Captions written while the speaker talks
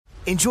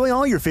Enjoy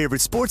all your favorite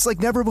sports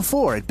like never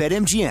before at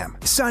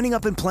BetMGM. Signing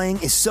up and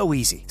playing is so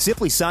easy.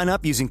 Simply sign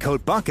up using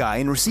code Buckeye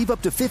and receive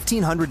up to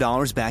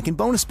 $1,500 back in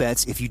bonus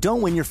bets if you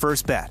don't win your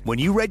first bet. When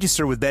you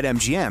register with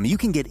BetMGM, you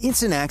can get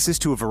instant access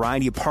to a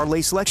variety of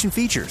parlay selection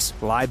features,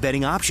 live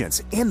betting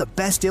options, and the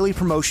best daily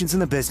promotions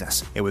in the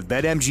business. And with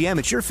BetMGM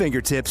at your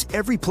fingertips,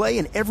 every play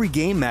and every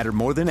game matter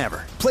more than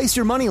ever. Place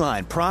your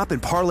moneyline, prop,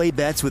 and parlay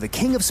bets with the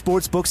king of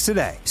sportsbooks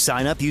today.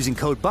 Sign up using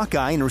code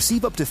Buckeye and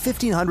receive up to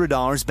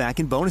 $1,500 back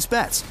in bonus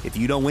bets if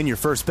you don't win your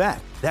first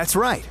bet. That's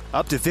right,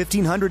 up to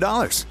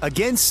 $1,500.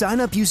 Again, sign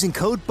up using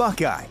code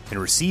Buckeye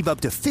and receive up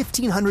to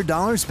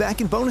 $1,500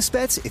 back in bonus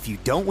bets if you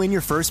don't win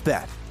your first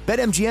bet.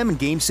 BetMGM and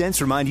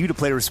GameSense remind you to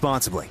play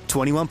responsibly.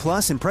 21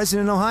 plus and present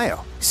in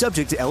Ohio.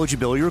 Subject to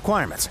eligibility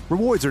requirements.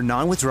 Rewards are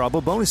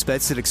non-withdrawable bonus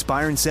bets that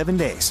expire in 7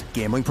 days.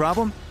 Gambling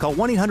problem? Call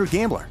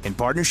 1-800-GAMBLER in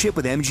partnership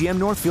with MGM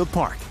Northfield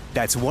Park.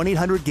 That's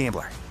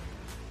 1-800-GAMBLER.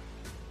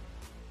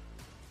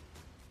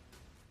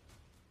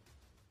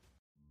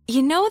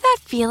 You know that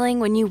feeling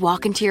when you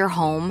walk into your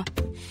home,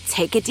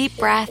 take a deep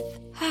breath,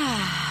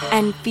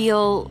 and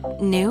feel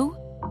new?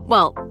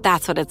 Well,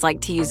 that's what it's like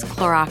to use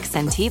Clorox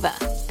Scentiva.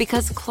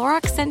 Because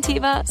Clorox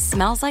Scentiva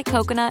smells like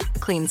coconut,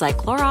 cleans like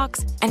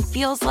Clorox, and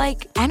feels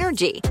like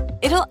energy.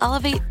 It'll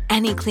elevate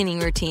any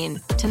cleaning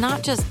routine to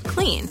not just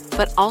clean,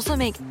 but also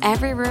make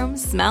every room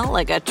smell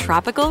like a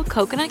tropical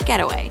coconut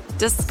getaway.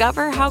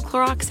 Discover how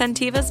Clorox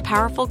Scentiva's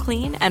powerful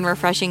clean and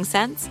refreshing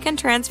scents can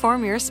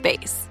transform your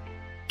space.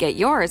 Get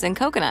yours in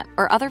coconut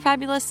or other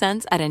fabulous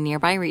scents at a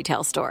nearby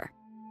retail store.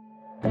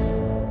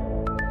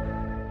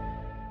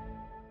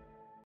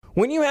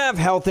 When you have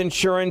health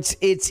insurance,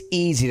 it's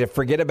easy to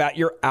forget about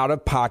your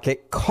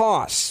out-of-pocket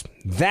costs.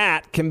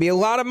 That can be a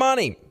lot of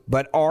money,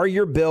 but are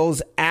your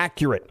bills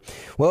accurate?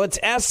 Well, it's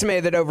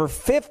estimated that over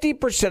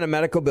 50% of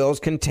medical bills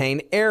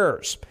contain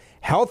errors.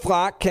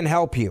 HealthLock can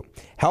help you.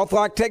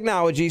 HealthLock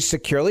technology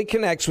securely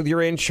connects with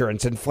your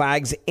insurance and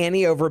flags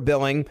any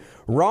overbilling,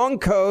 wrong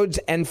codes,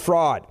 and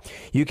fraud.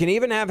 You can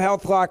even have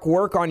HealthLock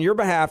work on your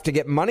behalf to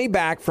get money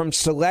back from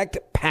select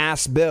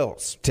past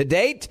bills. To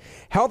date,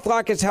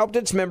 HealthLock has helped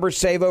its members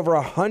save over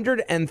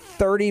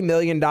 $130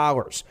 million.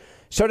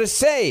 So to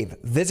save,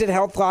 visit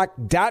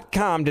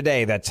healthlock.com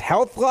today. That's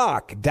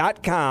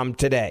healthlock.com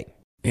today.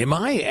 Am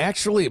I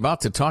actually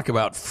about to talk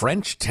about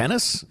French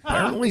tennis?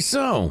 Apparently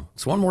so.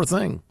 It's one more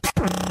thing.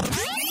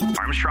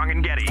 Armstrong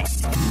and Getty.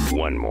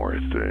 One more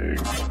thing.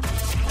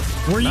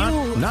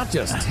 Not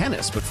just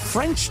tennis, but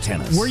French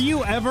tennis. Were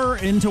you ever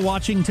into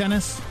watching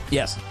tennis?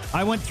 Yes.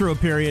 I went through a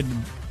period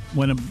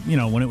when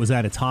it was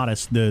at its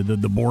hottest,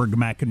 the Borg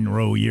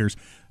McEnroe years.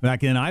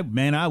 Back then,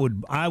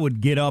 I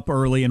would get up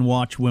early and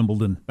watch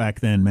Wimbledon.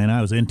 Back then, man,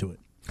 I was into it.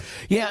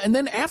 Yeah, and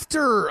then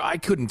after, I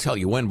couldn't tell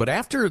you when, but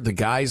after the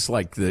guys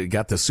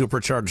got the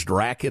supercharged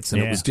rackets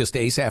and it was just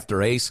ace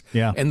after ace,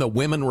 and the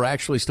women were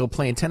actually still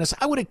playing tennis,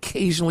 I would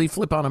occasionally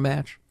flip on a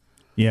match.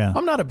 Yeah,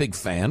 I'm not a big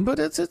fan, but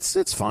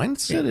it's fine.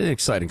 It's an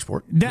exciting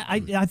sport.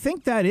 I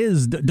think that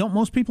is. Don't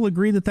most people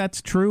agree that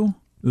that's true?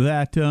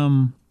 That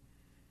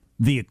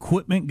the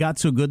equipment got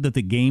so good that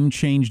the game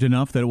changed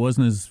enough that it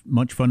wasn't as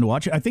much fun to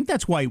watch. I think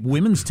that's why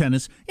women's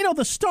tennis,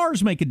 the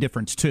stars make a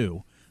difference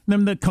too.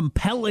 Then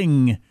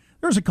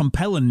there's a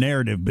compelling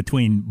narrative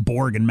between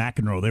Borg and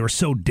McEnroe. They were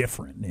so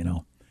different,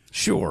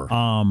 Sure.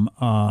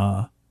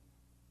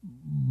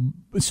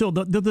 So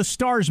the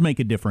stars make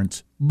a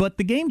difference, but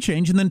the game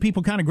changed, and then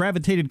people kind of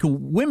gravitated to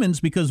women's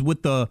because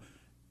with the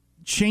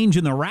change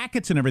in the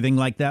rackets and everything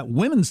like that,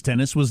 women's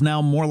tennis was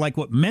now more like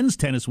what men's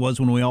tennis was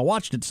when we all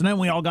watched it. So then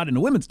we all got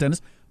into women's tennis,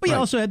 but you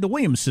also had the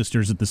Williams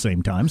sisters at the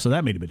same time, so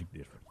that made a big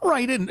difference.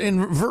 Right,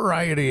 and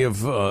variety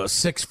of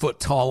 6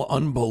 foot tall,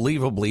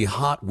 unbelievably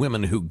hot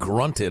women who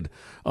grunted,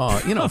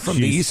 from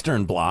the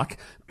Eastern Bloc,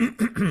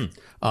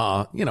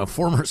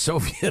 former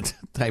Soviet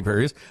type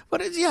areas.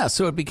 But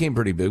so it became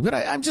pretty big. But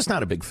I'm just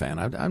not a big fan.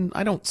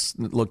 I don't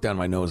look down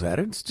my nose at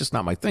it. It's just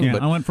not my thing. Yeah,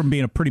 but I went from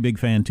being a pretty big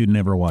fan to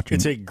never watching.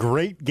 It's a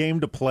great game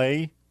to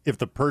play if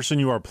the person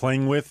you are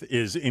playing with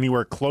is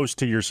anywhere close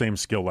to your same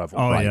skill level.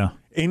 Oh, right? yeah.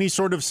 Any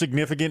sort of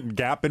significant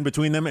gap in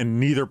between them, and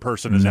neither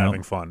person is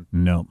having fun.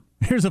 No.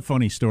 Here's a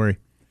funny story.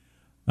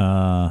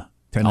 I'll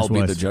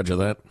be the judge of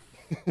that.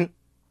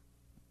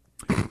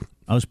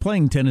 I was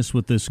playing tennis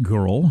with this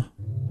girl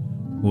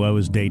who I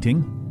was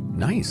dating.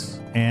 Nice.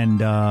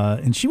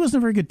 And she wasn't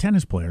a very good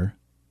tennis player.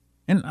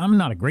 And I'm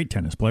not a great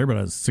tennis player, but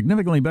I was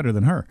significantly better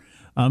than her.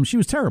 She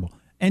was terrible.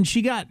 And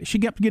she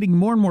kept getting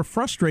more and more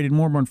frustrated,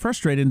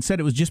 and said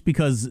it was just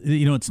because,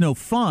 it's no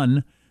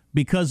fun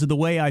because of the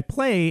way I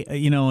play,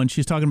 and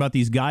she's talking about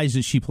these guys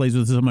that she plays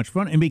with so much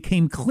fun. And it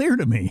became clear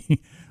to me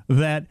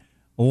that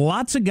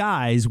lots of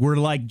guys were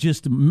like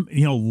just,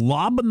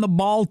 lobbing the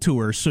ball to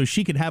her so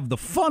she could have the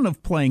fun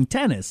of playing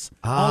tennis,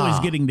 always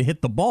getting to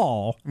hit the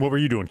ball. What were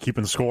you doing,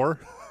 keeping score?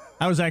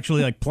 I was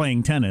actually like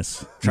playing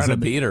tennis. Trying to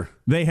beat her.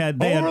 They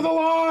had over the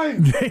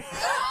line.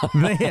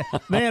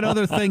 They had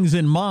other things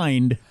in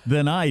mind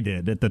than I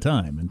did at the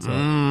time. And so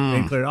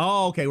they cleared,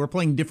 okay, we're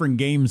playing different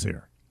games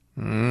here.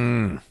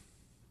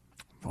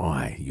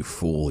 Boy, you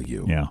fool,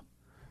 you. Yeah.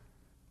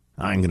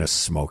 I'm going to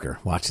smoke her.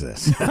 Watch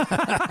this.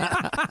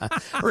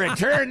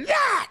 Return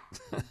that!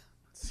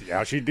 See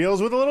how she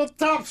deals with a little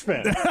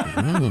topspin.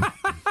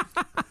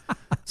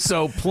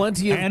 So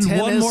plenty of and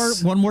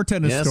tennis. one more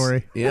tennis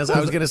story. Yes, I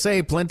was going to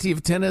say plenty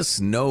of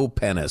tennis, no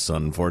penis,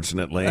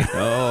 unfortunately.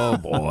 Oh,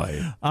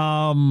 boy.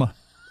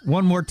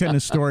 One more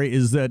tennis story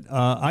is that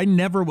I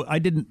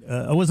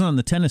wasn't on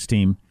the tennis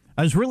team.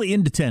 I was really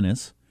into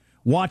tennis,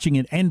 watching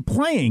it and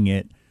playing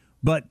it,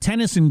 but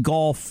tennis and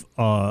golf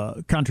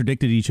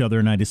contradicted each other,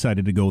 and I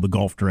decided to go the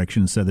golf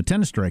direction instead of the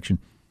tennis direction.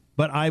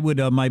 But I would,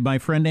 my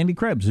friend Andy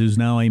Krebs, who's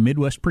now a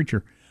Midwest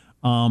preacher,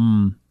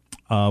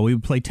 we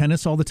would play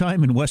tennis all the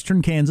time in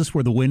western Kansas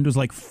where the wind was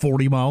like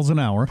 40 miles an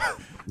hour.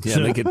 Yeah,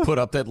 so, they could put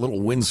up that little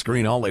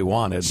windscreen all they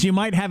wanted. So you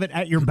might have it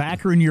at your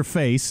back or in your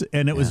face,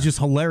 and it was just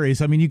hilarious.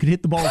 I mean, you could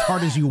hit the ball as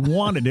hard as you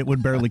wanted. It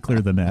would barely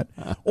clear the net.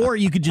 Or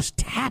you could just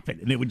tap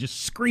it, and it would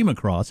just scream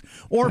across.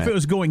 Or if it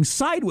was going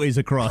sideways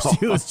across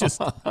you, it's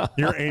just...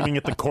 You're aiming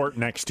at the court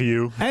next to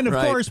you. And, of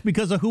course,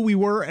 because of who we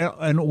were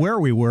and where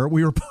we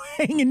were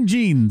playing in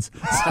jeans.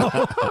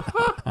 So...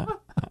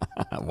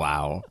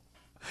 Wow.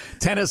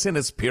 Tennis in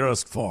its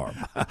purest form.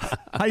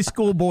 High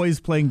school boys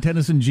playing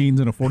tennis in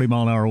jeans in a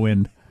 40-mile-an-hour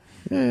wind.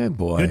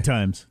 Boy. Good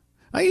times.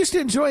 I used to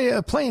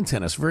enjoy playing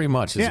tennis very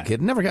much as a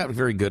kid. Never got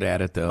very good at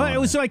it, though. It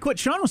was like what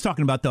Sean was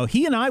talking about, though.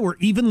 He and I were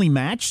evenly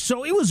matched,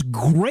 so it was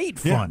great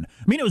fun.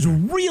 I mean, it was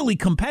really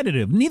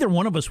competitive. Neither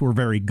one of us were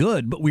very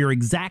good, but we were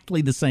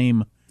exactly the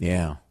same.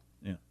 Yeah.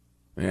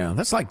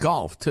 That's like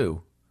golf,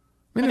 too.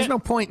 I mean, there's no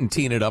point in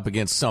teeing it up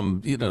against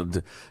some,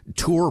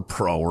 tour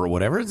pro or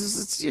whatever.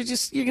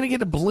 You're going to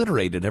get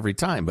obliterated every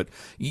time. But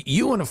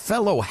you and a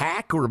fellow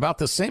hack are about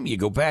the same. You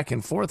go back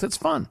and forth. It's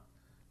fun.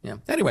 Yeah.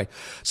 Anyway,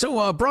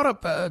 so brought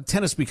up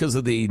tennis because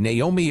of the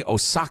Naomi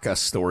Osaka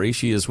story.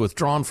 She is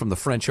withdrawn from the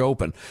French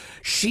Open.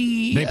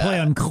 They play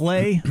on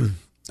clay?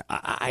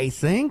 I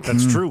think.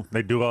 That's true.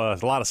 They do a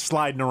lot of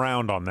sliding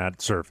around on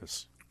that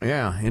surface.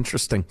 Yeah,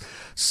 interesting.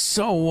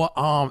 So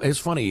it's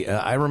funny.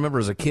 I remember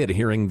as a kid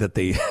hearing that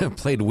they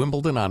played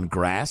Wimbledon on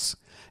grass.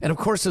 And, of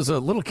course, as a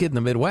little kid in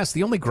the Midwest,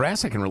 the only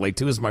grass I can relate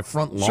to is my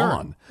front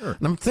lawn. Sure.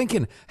 And I'm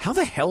thinking, how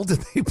the hell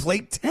did they play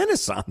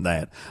tennis on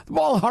that? The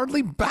ball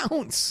hardly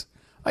bounced.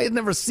 I had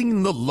never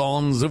seen the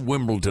lawns of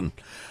Wimbledon.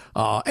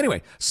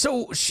 Anyway,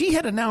 so she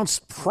had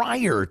announced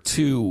prior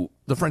to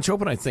the French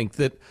Open, I think,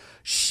 that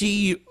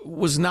she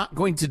was not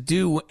going to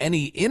do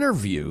any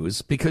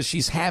interviews because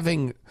she's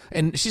having,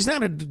 and she's not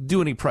going to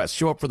do any press,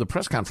 show up for the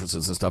press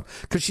conferences and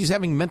stuff, because she's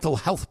having mental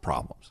health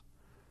problems,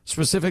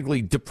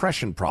 specifically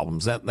depression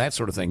problems, that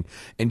sort of thing,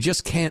 and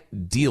just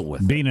can't deal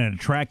with Being an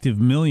attractive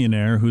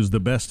millionaire who's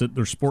the best at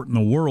their sport in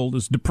the world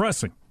is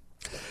depressing.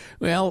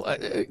 Well,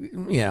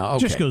 yeah, okay.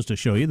 Just goes to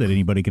show you that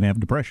anybody can have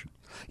depression.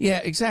 Yeah,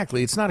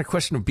 exactly. It's not a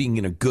question of being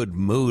in a good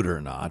mood or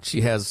not.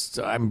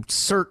 I'm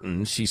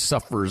certain she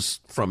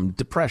suffers from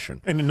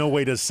depression. And in no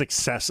way does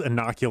success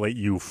inoculate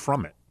you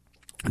from it.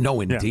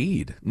 No,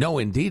 indeed. Yeah. No,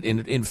 indeed.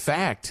 In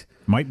fact...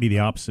 Might be the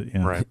opposite,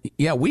 yeah. Right.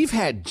 Yeah, we've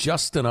had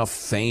just enough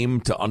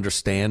fame to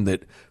understand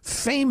that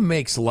fame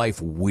makes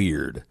life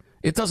weird.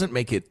 It doesn't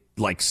make it,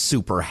 like,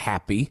 super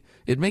happy.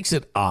 It makes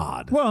it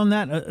odd. Well,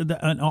 and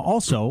and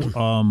also,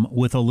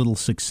 with a little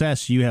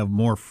success, you have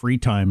more free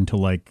time to,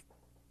 like,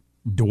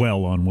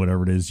 dwell on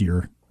whatever it is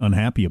you're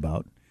unhappy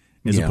about,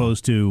 as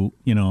opposed to,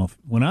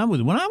 when I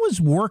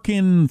was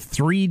working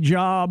 3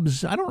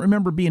 jobs, I don't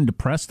remember being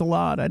depressed a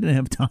lot. I didn't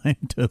have time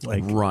to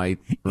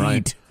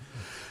eat.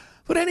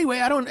 But anyway,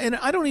 I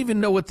don't even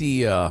know what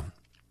the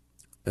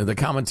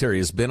commentary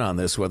has been on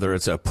this, whether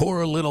it's a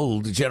poor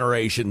little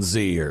Generation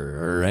Z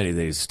or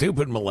anything,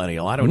 stupid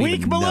millennial. I don't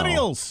even know. Weak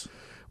millennials.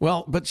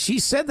 Well, but she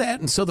said that,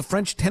 and so the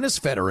French Tennis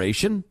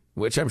Federation,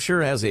 which I'm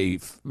sure has a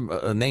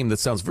name that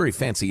sounds very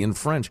fancy in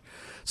French,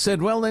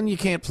 said, well, then you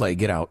can't play.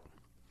 Get out.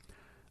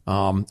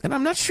 And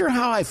I'm not sure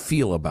how I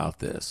feel about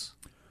this.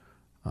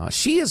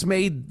 She has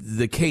made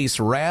the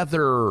case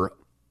rather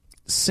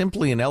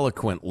simply and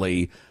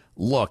eloquently,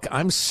 look,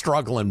 I'm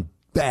struggling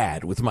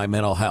bad with my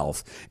mental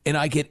health, and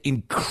I get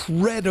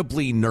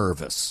incredibly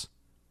nervous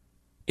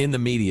in the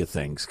media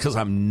things because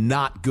I'm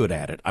not good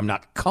at it. I'm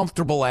not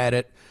comfortable at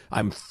it.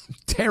 I'm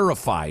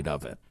terrified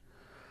of it.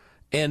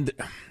 And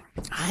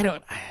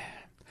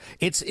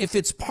if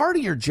it's part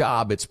of your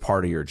job, it's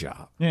part of your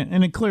job. Yeah,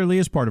 and it clearly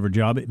is part of her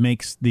job. It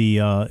makes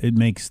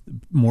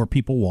more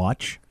people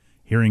watch,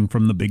 hearing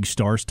from the big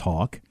stars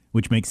talk,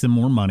 which makes them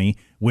more money,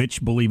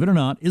 which, believe it or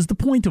not, is the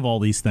point of all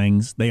these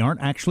things. They aren't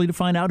actually to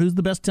find out who's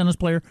the best tennis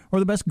player or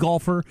the best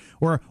golfer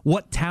or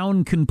what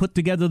town can put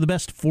together the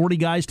best 40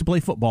 guys to play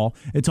football.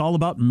 It's all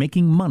about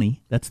making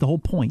money. That's the whole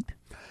point.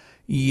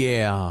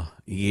 Yeah.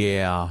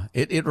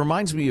 It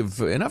reminds me of,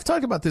 and I've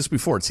talked about this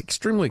before, it's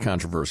extremely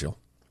controversial,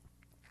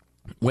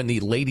 when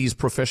the Ladies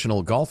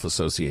Professional Golf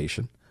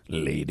Association,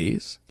 lady,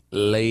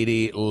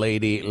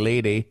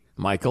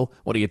 Michael,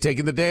 what are you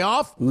taking the day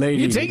off?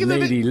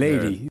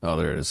 Lady. Oh,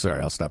 there it is.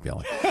 Sorry, I'll stop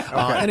yelling.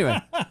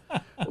 Anyway,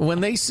 when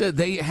they said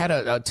they had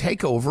a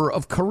takeover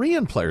of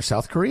Korean players,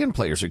 South Korean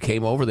players who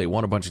came over, they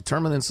won a bunch of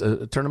tournaments,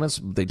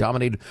 they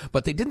dominated,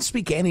 but they didn't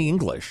speak any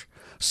English.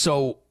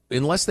 So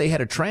unless they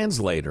had a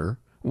translator,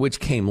 which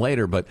came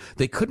later, but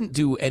they couldn't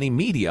do any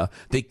media.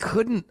 They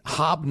couldn't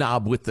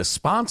hobnob with the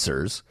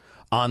sponsors.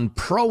 On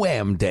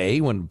Pro-Am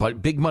Day, when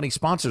big money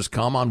sponsors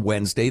come on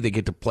Wednesday, they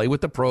get to play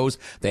with the pros.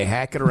 They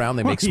hack it around.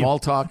 They make small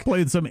talk. Play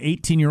with some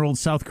 18-year-old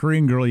South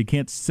Korean girl. You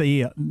can't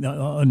say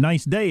a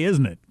nice day,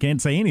 isn't it? Can't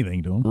say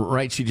anything to him.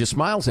 Right. She just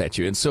smiles at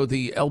you. And so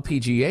the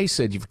LPGA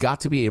said you've got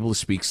to be able to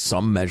speak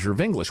some measure of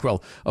English.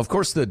 Well, of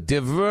course, the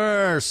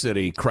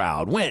diversity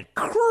crowd went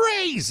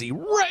crazy.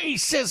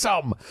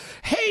 Racism.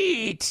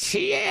 Hate.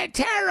 Yeah,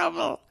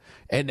 terrible.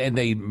 And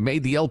they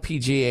made the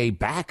LPGA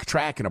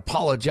backtrack and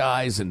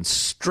apologize and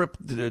strip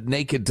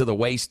naked to the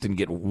waist and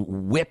get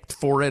whipped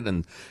for it.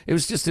 And it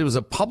was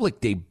a public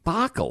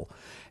debacle.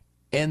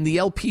 And the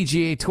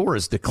LPGA Tour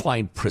has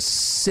declined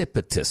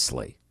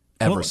precipitously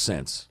ever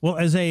since. Well,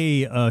 as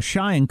a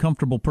shy and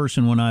comfortable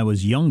person when I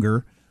was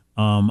younger,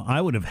 I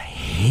would have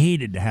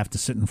hated to have to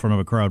sit in front of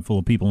a crowd full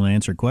of people and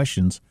answer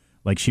questions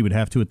like she would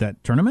have to at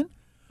that tournament.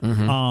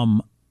 Mm-hmm.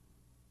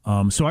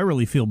 So I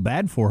really feel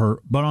bad for her.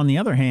 But on the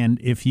other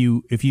hand, if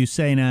you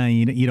say, nah,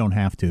 you don't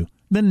have to,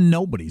 then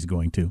nobody's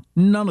going to.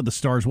 None of the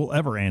stars will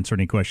ever answer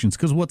any questions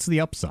because what's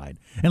the upside?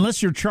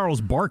 Unless you're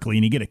Charles Barkley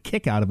and you get a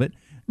kick out of it,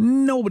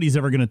 nobody's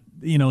ever going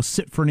to,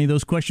 sit for any of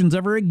those questions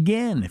ever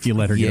again if you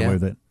let her get away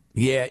with it.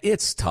 Yeah,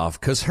 it's tough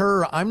because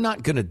her I'm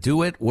not going to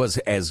do it was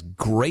as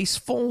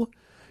graceful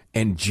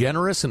and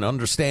generous and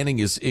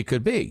understanding as it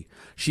could be.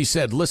 She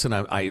said, listen,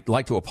 I'd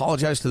like to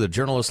apologize to the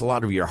journalists. A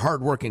lot of you are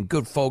hardworking,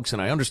 good folks,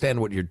 and I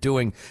understand what you're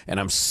doing, and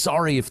I'm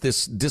sorry if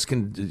this is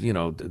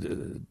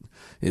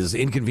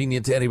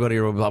inconvenient to anybody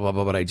or blah, blah,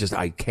 blah, but I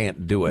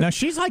can't do it. Now,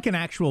 she's like an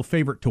actual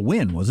favorite to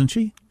win, wasn't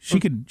she? She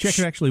could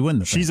actually win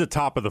the thing. She's a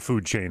top of the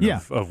food chain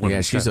of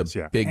women's tennis. tennis.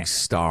 She's a big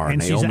star,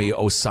 Naomi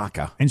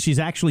Osaka. And she's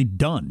actually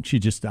done. She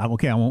just,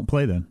 okay, I won't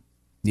play then.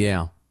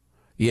 Yeah.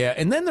 Yeah,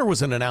 and then there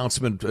was an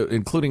announcement,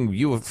 including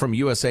you from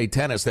USA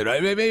Tennis, that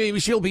maybe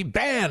she'll be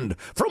banned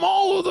from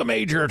all of the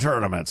major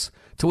tournaments.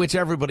 To which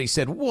everybody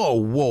said, whoa,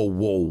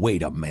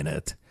 wait a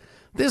minute.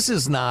 This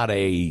is not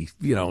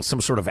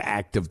some sort of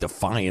act of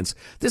defiance.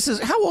 This is,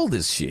 how old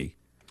is she?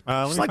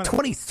 She's like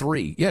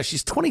 23. Yeah,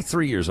 she's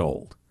 23 years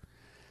old.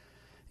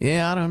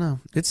 Yeah, I don't know.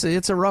 It's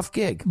a rough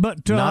gig,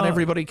 but not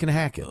everybody can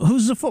hack it.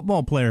 Who's the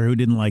football player who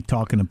didn't like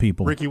talking to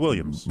people? Ricky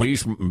Williams.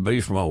 Beast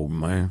mode,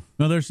 man.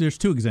 No, there's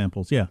two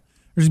examples, yeah.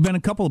 There's been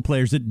a couple of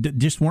players that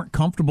just weren't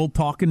comfortable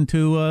talking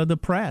to the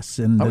press.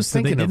 And I was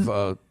thinking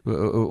of,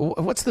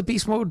 what's the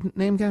beast mode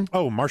name guy?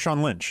 Oh,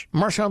 Marshawn Lynch.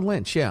 Marshawn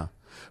Lynch, yeah.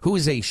 Who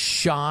is a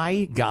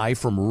shy guy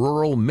from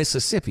rural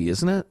Mississippi,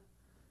 isn't it?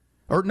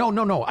 Or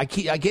no. I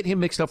get him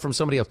mixed up from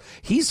somebody else.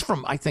 He's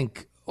from, I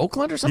think,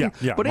 Oakland or something?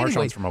 Yeah, but Marshawn's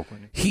anyway, from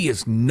Oakland. He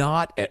is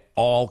not at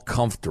all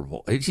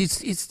comfortable.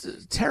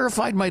 He's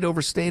terrified, might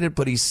overstate it,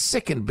 but he's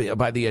sickened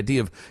by the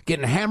idea of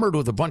getting hammered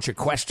with a bunch of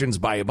questions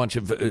by a bunch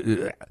of,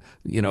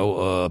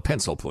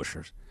 pencil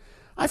pushers.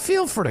 I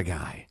feel for the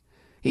guy.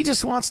 He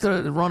just wants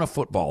to run a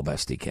football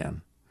best he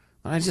can.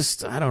 I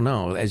don't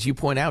know. As you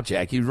point out,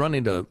 Jack, you run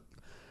into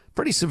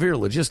pretty severe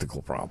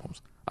logistical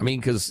problems. I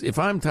mean, because if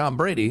I'm Tom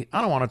Brady, I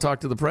don't want to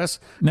talk to the press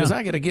because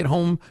I got to get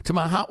home to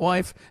my hot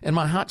wife and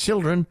my hot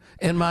children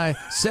and my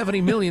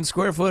 70 million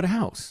square foot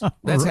house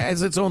that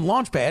has its own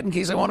launch pad in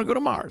case I want to go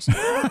to Mars.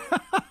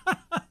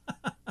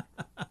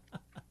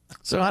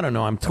 So I don't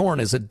know. I'm torn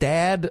as a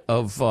dad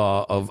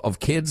of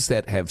kids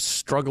that have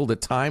struggled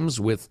at times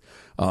with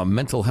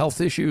mental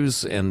health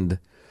issues and.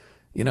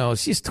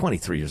 She's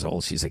 23 years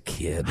old. She's a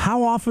kid.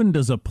 How often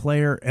does a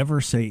player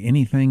ever say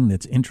anything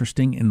that's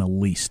interesting in the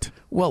least?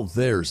 Well,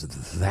 there's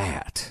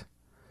that.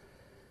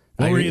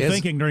 What were you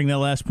thinking during that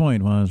last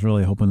point? Well, I was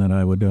really hoping that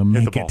I would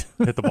make it.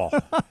 Hit the ball.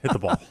 Hit the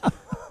ball.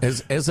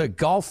 As a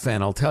golf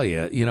fan, I'll tell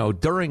you,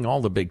 during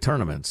all the big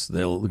tournaments,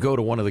 they'll go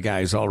to one of the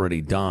guys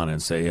already done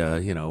and say,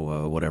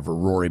 whatever,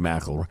 Rory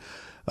McIlroy.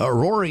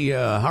 Rory,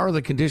 how are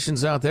the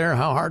conditions out there?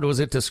 How hard was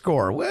it to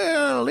score?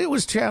 Well, it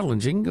was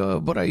challenging,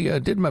 but I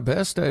did my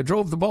best. I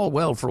drove the ball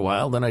well for a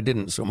while, then I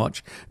didn't so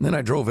much, and then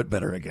I drove it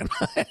better again.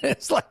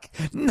 It's like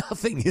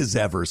nothing is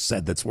ever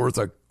said that's worth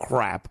a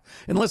crap.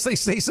 Unless they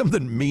say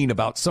something mean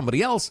about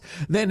somebody else,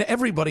 then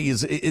everybody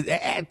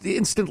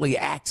instantly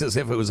acts as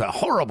if it was a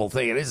horrible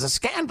thing. It is a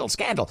scandal.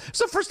 It's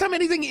the first time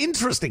anything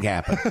interesting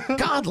happened.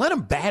 God, let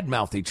them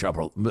badmouth each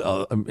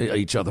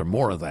other.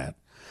 More of that.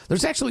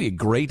 There's actually a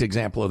great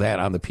example of that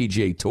on the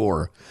PGA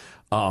Tour.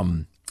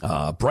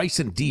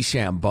 Bryson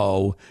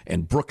DeChambeau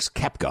and Brooks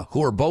Koepka,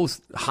 who are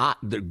both hot,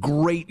 they're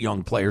great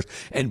young players,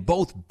 and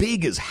both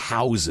big as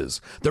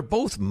houses. They're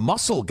both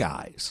muscle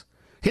guys.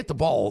 Hit the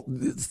ball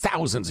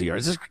thousands of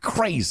yards. It's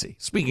crazy.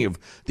 Speaking of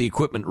the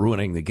equipment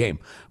ruining the game.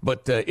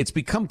 But it's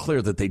become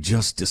clear that they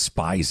just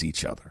despise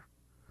each other.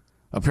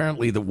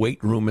 Apparently, the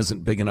weight room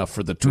isn't big enough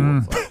for the two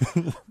of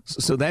them.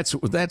 So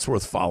that's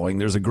worth following.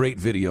 There's a great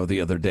video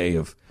the other day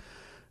of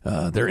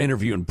they're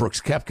interviewing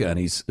Brooks Koepka, and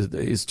he's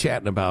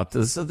chatting about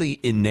this is the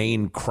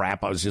inane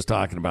crap I was just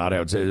talking about.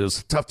 It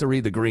was tough to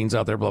read the greens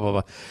out there, blah, blah,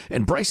 blah.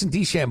 And Bryson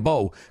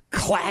DeChambeau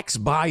clacks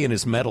by in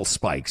his metal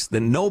spikes that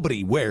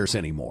nobody wears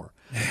anymore.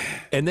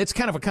 And that's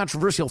kind of a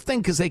controversial thing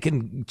because they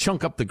can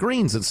chunk up the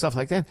greens and stuff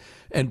like that.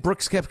 And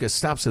Brooks Koepka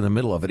stops in the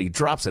middle of it. He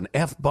drops an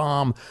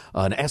F-bomb,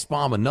 an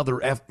S-bomb,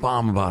 another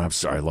F-bomb. I'm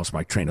sorry, I lost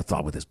my train of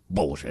thought with this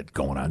bullshit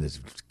going on.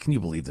 Can you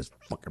believe this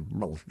fucking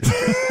bullshit?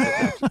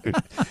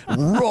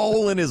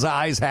 Rolling his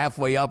eyes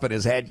halfway up in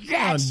his head.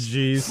 Yes!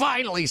 Oh,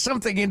 finally,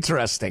 something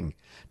interesting.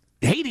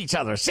 Hate each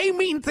other. Say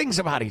mean things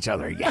about each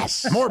other.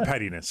 Yes. More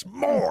pettiness.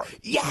 More.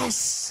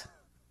 Yes.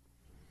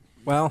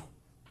 Well,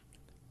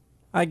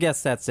 I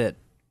guess that's it.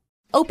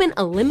 Open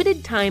a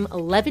limited-time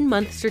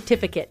 11-month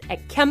certificate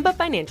at Kemba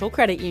Financial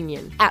Credit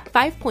Union. At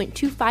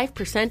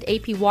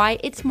 5.25% APY,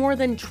 it's more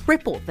than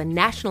triple the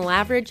national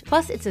average,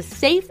 plus it's a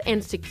safe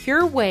and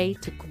secure way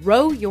to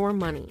grow your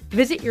money.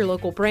 Visit your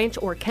local branch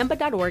or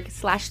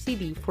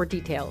kemba.org/cb for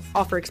details.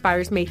 Offer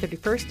expires May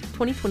 31st,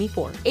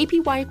 2024.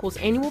 APY equals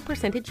annual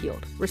percentage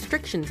yield.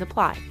 Restrictions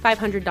apply.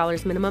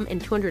 $500 minimum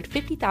and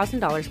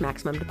 $250,000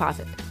 maximum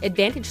deposit.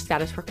 Advantage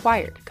status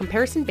required.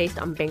 Comparison based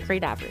on bank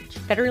rate average.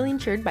 Federally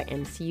insured by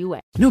NCUA.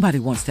 Nobody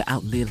wants to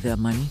outlive their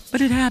money,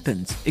 but it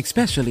happens,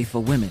 especially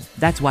for women.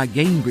 That's why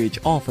Gainbridge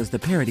offers the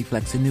Parity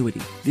Flex annuity,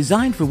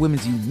 designed for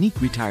women's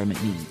unique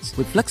retirement needs,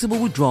 with flexible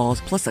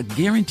withdrawals plus a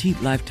guaranteed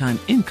lifetime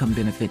income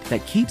benefit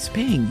that keeps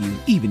paying you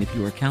even if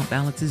your account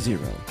balance is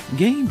zero.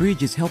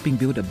 Gainbridge is helping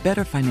build a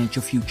better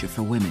financial future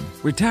for women.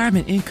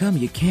 Retirement income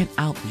you can't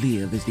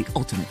outlive is the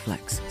ultimate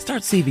flex.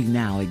 Start saving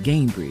now at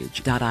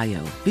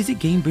Gainbridge.io. Visit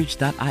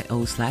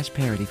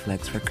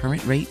Gainbridge.io/ParityFlex for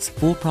current rates,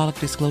 full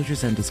product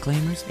disclosures and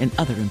disclaimers, and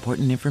other important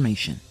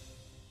information.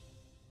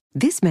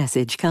 This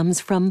message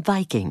comes from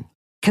Viking,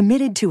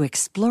 committed to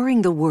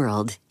exploring the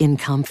world in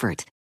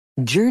comfort.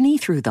 Journey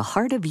through the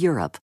heart of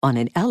Europe on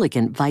an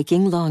elegant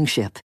Viking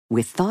longship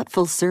with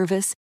thoughtful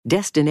service,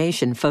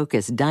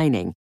 destination-focused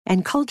dining,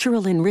 and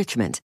cultural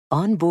enrichment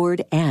on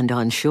board and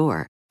on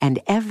shore. And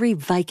every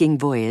Viking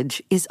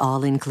voyage is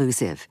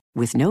all-inclusive,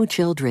 with no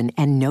children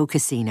and no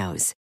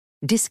casinos.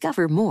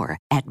 Discover more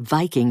at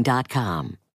Viking.com.